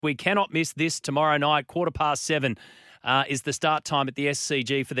We cannot miss this tomorrow night, 7:15. Is the start time at the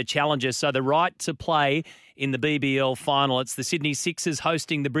SCG for the Challengers. So the right to play in the BBL final. It's the Sydney Sixers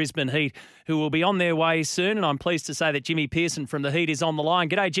hosting the Brisbane Heat, who will be on their way soon. And I'm pleased to say that Jimmy Pearson from the Heat is on the line.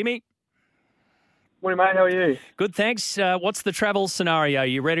 G'day, Jimmy. Morning, mate. How are you? Good, thanks. What's the travel scenario?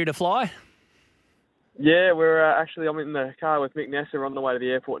 You ready to fly? Yeah, we're I'm in the car with Mick Nessa. We're on the way to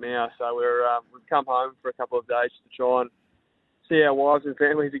the airport now. So we've come home for a couple of days to try and see our wives and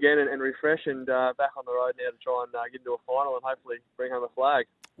families again and refresh, and back on the road now to try and get into a final and hopefully bring home a flag.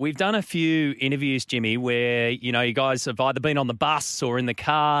 We've done a few interviews, Jimmy, where, you guys have either been on the bus or in the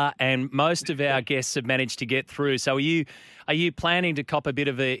car, and most of our guests have managed to get through. So are you planning to cop a bit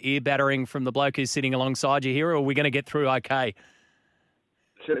of an ear battering from the bloke who's sitting alongside you here, or are we going to get through okay?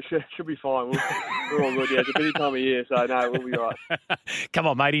 Should be fine. We're all good. Yeah, it's a busy time of year, so no, we'll be all right. Come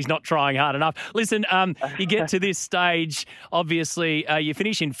on, mate. He's not trying hard enough. Listen, you get to this stage, obviously, you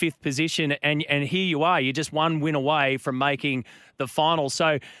finish in fifth position, and here you are. You're just one win away from making the final.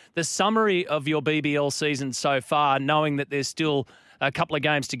 So the summary of your BBL season so far, knowing that there's still a couple of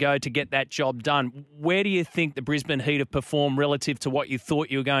games to go to get that job done, where do you think the Brisbane Heat have performed relative to what you thought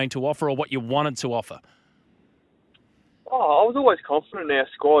you were going to offer or what you wanted to offer? I was always confident in our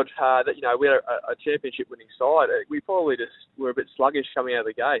squad that, we had a championship-winning side. We probably just were a bit sluggish coming out of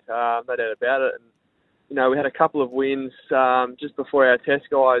the gate, no doubt about it. And, we had a couple of wins just before our test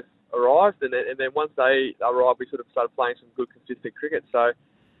guys arrived, and then once they arrived, we sort of started playing some good, consistent cricket. So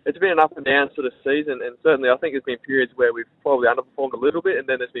it's been an up and down sort of season, and certainly I think there's been periods where we've probably underperformed a little bit, and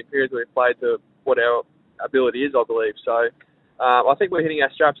then there's been periods where we've played to what our ability is, I believe. So I think we're hitting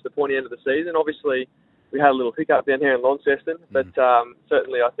our straps at the pointy end of the season. Obviously, we had a little hiccup down here in Launceston, but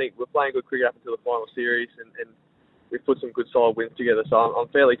certainly I think we're playing good cricket up until the final series, and we've put some good solid wins together. So I'm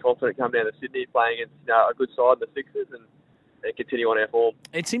fairly confident coming down to Sydney, playing against a good side in the Sixers, and continue on our form.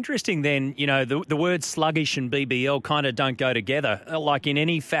 It's interesting then, the words sluggish and BBL kind of don't go together, like in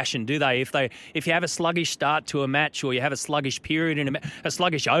any fashion, do they? If you have a sluggish start to a match, or you have a sluggish period in a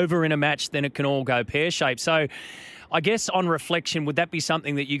sluggish over in a match, then it can all go pear-shaped. So I guess on reflection, would that be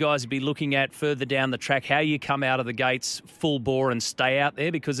something that you guys would be looking at further down the track, how you come out of the gates full bore and stay out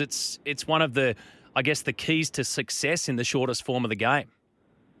there? Because it's one of the, I guess, the keys to success in the shortest form of the game.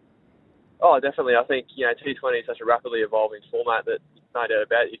 Oh, definitely. I think, T20 is such a rapidly evolving format that, no doubt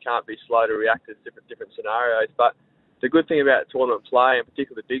about it, you can't be slow to react to different scenarios. But the good thing about tournament play, and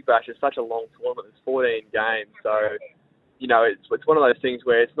particularly the Big Bash, is such a long tournament. There's 14 games. So, it's one of those things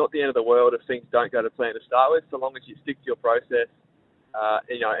where it's not the end of the world if things don't go to plan to start with, so long as you stick to your process,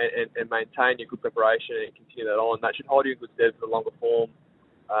 and maintain your good preparation and continue that on. That should hold you in good stead for the longer format.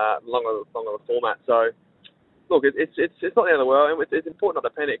 So, look, it's not the end of the world, and it's important not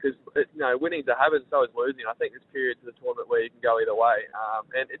to panic because, winning's a habit and so is losing. I think there's periods of the tournament where you can go either way.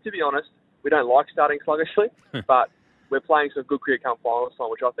 And to be honest, we don't like starting sluggishly, but we're playing some good cricket come finals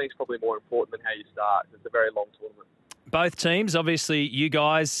time, which I think is probably more important than how you start. It's a very long tournament. Both teams, obviously you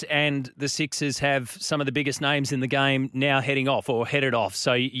guys and the Sixers, have some of the biggest names in the game now heading off or headed off,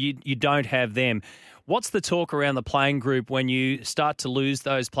 so you don't have them. What's the talk around the playing group when you start to lose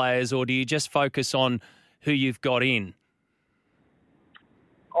those players, or do you just focus on who you've got in?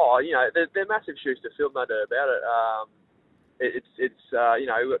 Oh, they're massive shoes to fill, no doubt about it. We've got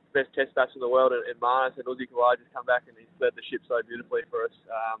the best test bats in the world in Marnus, and Uzi Khawaja has come back and he's led the ship so beautifully for us.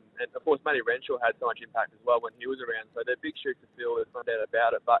 And of course, Matty Renshaw had so much impact as well when he was around, so they're big shoes to fill, there's no doubt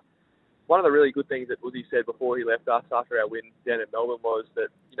about it. But one of the really good things that Uzi said before he left us after our win down in Melbourne was that,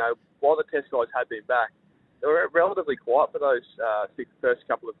 while the test guys had been back, they were relatively quiet for those first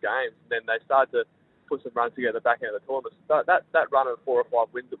couple of games, and then they started to put some runs together back out of the tournament. So that run of 4 or 5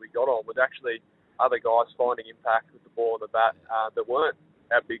 wins that we got on was actually other guys finding impact with the ball and the bat that weren't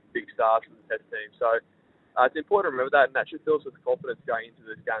our big stars from the test team. So it's important to remember that, and that should fill us with confidence going into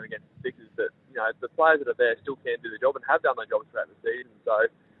this game against the Sixers that, the players that are there still can do the job and have done their job throughout the season. So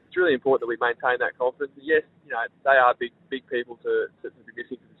it's really important that we maintain that confidence. And yes, they are big people to be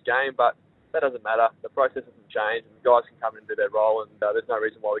missing for this game, but that doesn't matter. The process hasn't changed, and the guys can come in and do their role, and there's no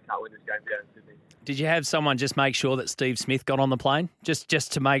reason why we can't win this game down in Sydney. Did you have someone just make sure that Steve Smith got on the plane?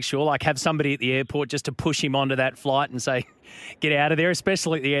 Just to make sure, like have somebody at the airport just to push him onto that flight and say, get out of there,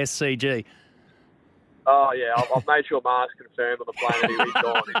 especially at the SCG? Oh, yeah. I've made sure Mark's confirmed on the plane that he's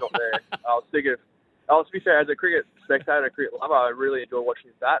gone. He's not there. To be fair, as a cricket spectator and a cricket lover, I really enjoy watching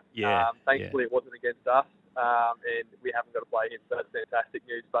his bat. Yeah. Thankfully, it wasn't against us, and we haven't got to play him, so that's fantastic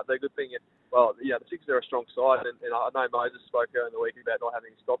news. But the good thing is, the Sixers are a strong side, and I know Moses spoke earlier in the week about not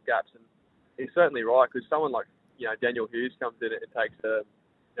having stopgaps, and he's certainly right, because someone like Daniel Hughes comes in and takes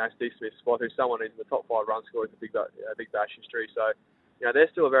Steve Smith's spot, who's someone who's in the top 5 run scorers in Big Bash history. So they're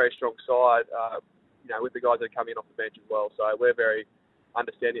still a very strong side, with the guys that come in off the bench as well. So we're very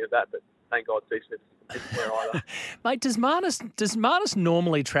understanding of that, but thank God Steve Smith isn't there either. Mate, does Marnus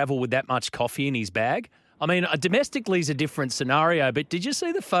normally travel with that much coffee in his bag? I mean, domestically is a different scenario, but did you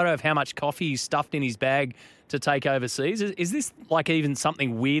see the photo of how much coffee he stuffed in his bag to take overseas? Is this like even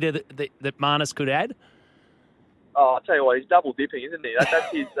something weirder that Marnus could add? Oh, I'll tell you what, he's double dipping, isn't he?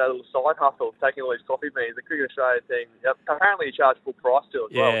 That's his little side hustle, taking all these coffee beans. The Cricket Australia team, apparently he charged full price still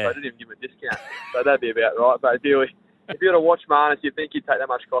as well, so I didn't even give him a discount. So that'd be about right. But if you were to watch Marnus, you'd think he'd take that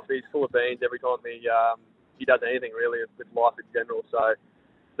much coffee. He's full of beans every time he does anything really with life in general. So,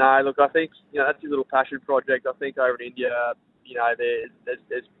 no, look, I think that's his little passion project. I think over in India,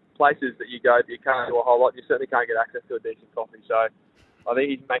 there's places that you go that you can't do a whole lot. You certainly can't get access to a decent coffee. So I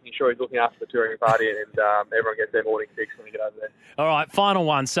think he's making sure he's looking after the touring party and everyone gets their morning fix when they get over there. All right, final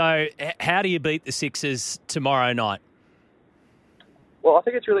one. So how do you beat the Sixers tomorrow night? Well, I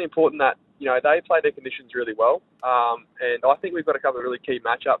think it's really important that, they play their conditions really well. And I think we've got a couple of really key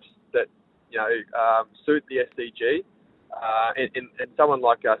matchups that, suit the SCG. And someone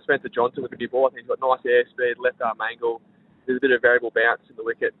like Spencer Johnson with the new ball, I think he's got nice airspeed, left arm angle. There's a bit of variable bounce in the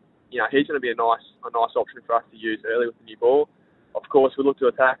wicket. He's going to be a nice option for us to use early with the new ball. Of course, we look to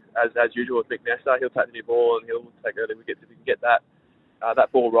attack as usual with Mick Nesta. He'll take the new ball and he'll take early wickets if we can get that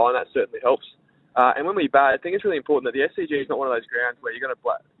ball rolling. That certainly helps. And when we bat, I think it's really important that the SCG is not one of those grounds where you're going to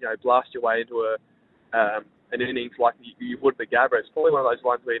blast your way into an innings like you would the Gabba. It's probably one of those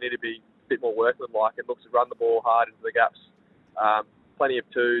ones where you need to be a bit more workmanlike and look to run the ball hard into the gaps. Plenty of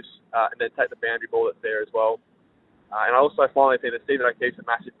twos, and then take the boundary ball that's there as well. And I also finally think that Stephen O'Keefe's a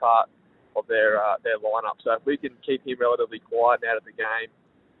massive part of their lineup. So if we can keep him relatively quiet and out of the game,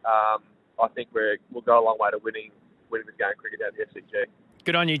 I think we'll go a long way to winning this game of cricket out of the SCG.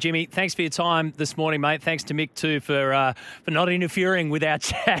 Good on you, Jimmy. Thanks for your time this morning, mate. Thanks to Mick too for not interfering with our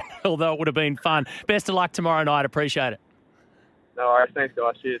chat, although it would have been fun. Best of luck tomorrow night. Appreciate it. No worries. Thanks,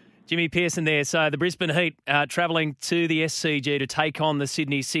 guys. Cheers. Jimmy Pearson there. So the Brisbane Heat travelling to the SCG to take on the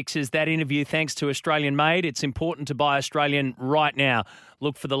Sydney Sixers. That interview, thanks to Australian Made. It's important to buy Australian right now.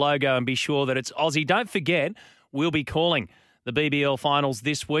 Look for the logo and be sure that it's Aussie. Don't forget, we'll be calling the BBL finals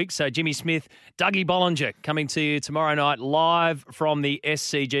this week. So Jimmy Smith, Dougie Bollinger coming to you tomorrow night live from the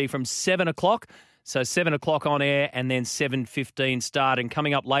SCG from 7 o'clock. So 7 o'clock on air and then 7:15 start. And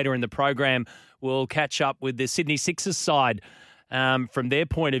coming up later in the program, we'll catch up with the Sydney Sixers side from their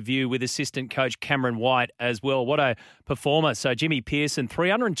point of view with assistant coach Cameron White as well. What a performer. So Jimmy Pearson,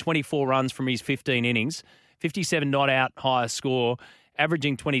 324 runs from his 15 innings, 57 not out, highest score,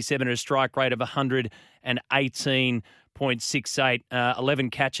 averaging 27 at a strike rate of 118.68, 11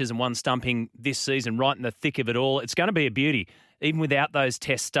 catches and 1 stumping this season, right in the thick of it all. It's going to be a beauty, even without those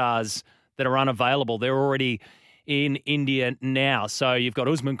test stars that are unavailable. They're already in India now. So you've got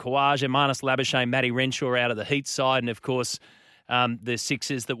Usman Khawaja, Marnus Labuschagne, Matty Renshaw out of the Heat side, and of course the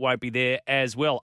Sixers that won't be there as well.